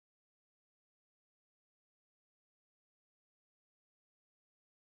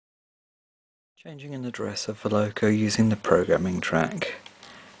Changing an address of the loco using the programming track.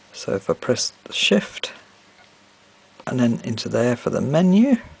 So if I press the shift and then into there for the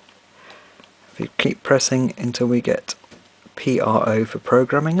menu, if you keep pressing until we get PRO for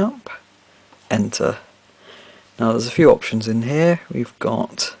programming up, enter. Now there's a few options in here. We've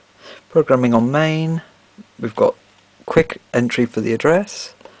got programming on main, we've got quick entry for the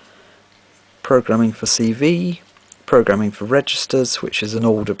address, programming for CV, programming for registers, which is an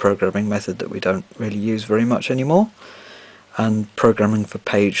older programming method that we don't really use very much anymore, and programming for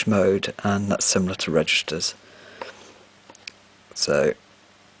page mode, and that's similar to registers. So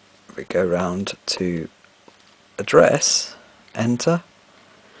we go round to address, enter.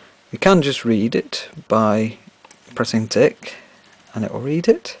 We can just read it by pressing tick and it will read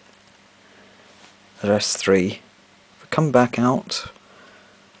it. Address 3. If we come back out,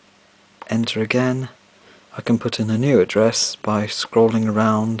 enter again, I can put in a new address by scrolling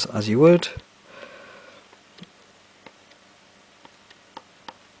around as you would.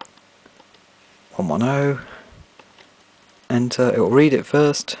 (110), enter, it will read it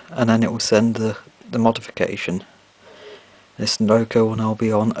first and then it will send the modification. This loco will now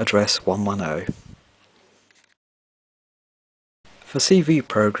be on address 110. For CV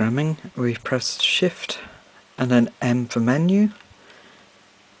programming, we press shift and then M for menu,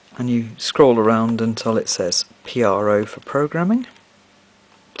 and you scroll around until it says PRO for programming.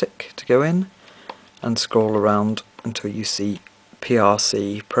 Tick to go in, and scroll around until you see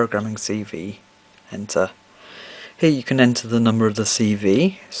PRC, programming CV, enter. Here you can enter the number of the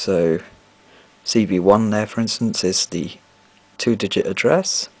CV, so CV1 there for instance is the 2-digit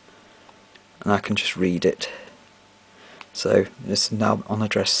address, and I can just read it. So this is now on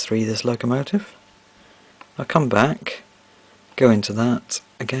address 3, this locomotive. I'll come back, go into that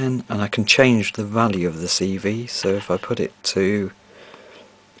again, and I can change the value of the CV. So if I put it to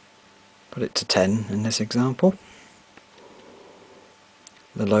 10 in this example,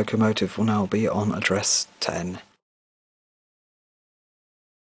 the locomotive will now be on address 10.